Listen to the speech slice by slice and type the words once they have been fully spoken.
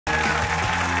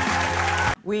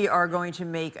we are going to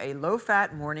make a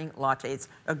low-fat morning latte. It's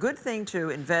a good thing to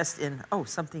invest in,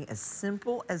 something as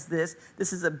simple as this.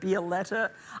 This is a Bialetti.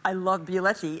 I love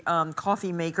Bialetti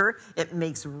coffee maker. It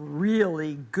makes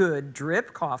really good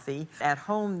drip coffee. At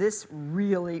home, this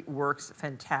really works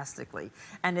fantastically.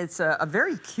 And it's a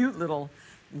very cute little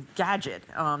gadget.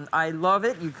 I love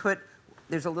it.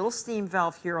 There's a little steam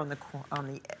valve here on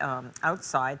the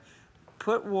outside.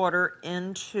 Put water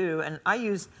into, and I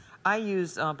use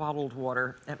bottled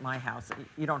water at my house.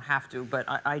 You don't have to, but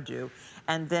I do.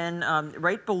 And then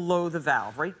right below the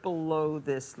valve, right below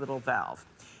this little valve,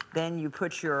 then you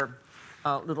put your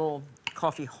little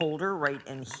coffee holder right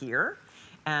in here.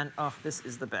 And this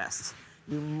is the best.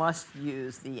 You must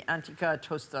use the Antica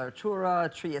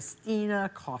Tostatura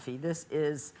Triestina coffee. This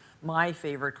is my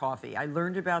favorite coffee. I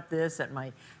learned about this at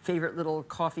my favorite little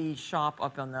coffee shop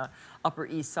up on the Upper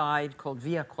East Side called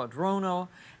Via Quadrono,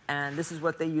 and this is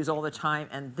what they use all the time,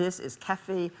 and this is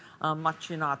Cafe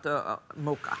Macinato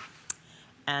Moka.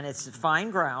 And it's fine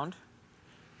ground,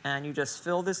 and you just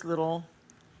fill this little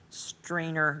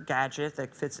strainer gadget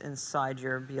that fits inside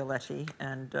your Bialetti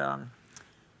and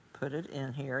put it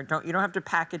in here. You don't have to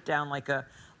pack it down like a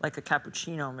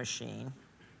cappuccino machine.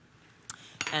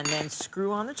 And then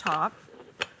screw on the top,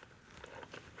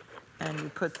 and you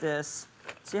put this,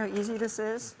 see how easy this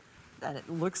is? And it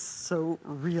looks so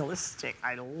realistic.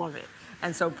 I love it.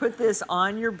 And so put this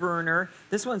on your burner.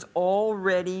 This one's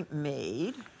already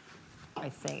made, I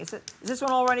think. Is this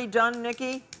one already done,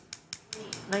 Nikki?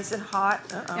 Nice and hot?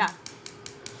 Yeah.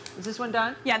 Is this one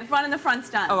done? Yeah, the front and the front's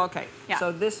done. Oh, okay. Yeah.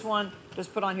 So this one,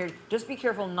 just put on here. Just be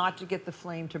careful not to get the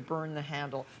flame to burn the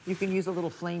handle. You can use a little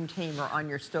flame tamer on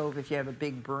your stove if you have a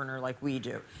big burner like we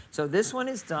do. So this one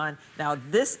is done. Now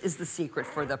this is the secret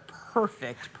for the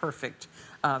perfect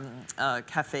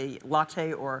cafe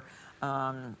latte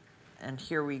and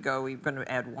here we go. We're going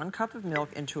to add 1 cup of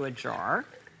milk into a jar.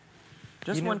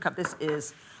 Just 1 cup. This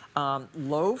is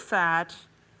low-fat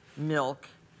milk.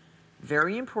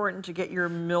 Very important to get your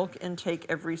milk intake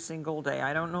every single day.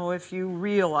 I don't know if you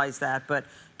realize that, but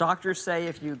doctors say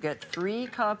if you get 3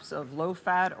 cups of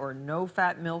low-fat or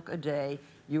no-fat milk a day,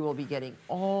 you will be getting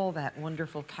all that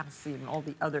wonderful calcium and all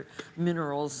the other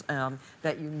minerals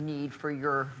that you need for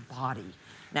your body.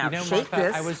 Now, shake Martha,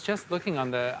 this. I was just looking on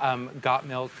the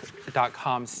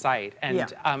gotmilk.com site, and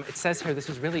it says here, this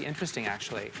is really interesting,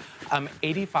 actually.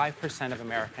 85% of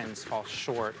Americans fall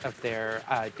short of their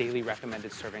daily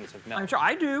recommended servings of milk. I'm sure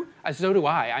I do. So do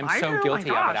I. I'm so guilty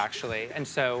of gosh. it, actually. And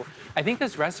so I think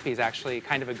this recipe is actually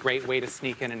kind of a great way to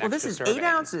sneak in an extra serving. Well, this is 8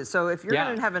 ounces, so if you're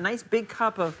going to have a nice big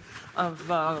cup of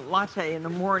latte in the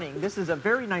morning, this is a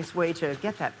very nice way to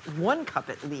get that 1 cup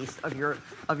at least of your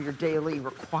daily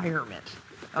requirement.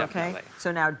 Okay, Definitely.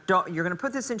 So now you're going to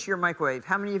put this into your microwave.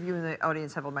 How many of you in the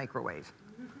audience have a microwave?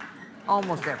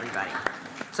 Almost everybody.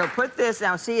 So put this,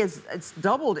 now see, it's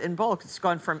doubled in bulk. It's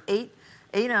gone from 8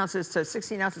 ounces to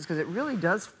 16 ounces because it really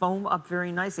does foam up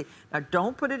very nicely. Now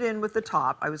don't put it in with the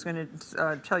top. I was going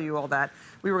to tell you all that.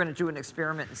 We were going to do an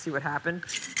experiment and see what happened.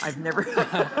 I've never,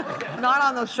 not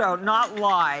on the show, not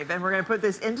live. And we're going to put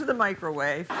this into the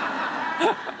microwave.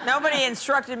 Nobody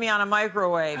instructed me on a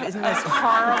microwave. Isn't this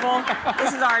horrible?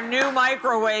 This is our new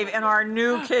microwave in our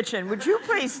new kitchen. Would you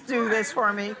please do this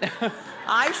for me?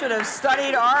 I should have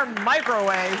studied our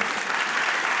microwave.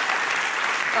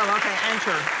 Oh, okay,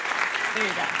 enter. There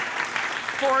you go.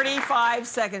 45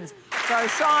 seconds. So,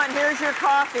 Sean, here's your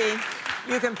coffee.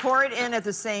 You can pour it in at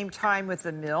the same time with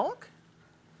the milk.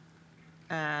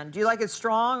 And do you like it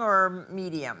strong or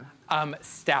medium?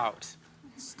 Stout.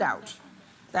 Stout.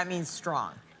 That means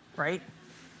strong, right?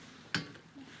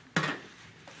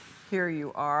 Here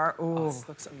you are. Ooh, this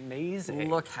looks amazing.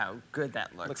 Look how good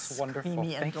that looks. Looks wonderful.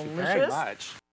 Creamy and Thank you delicious. very much.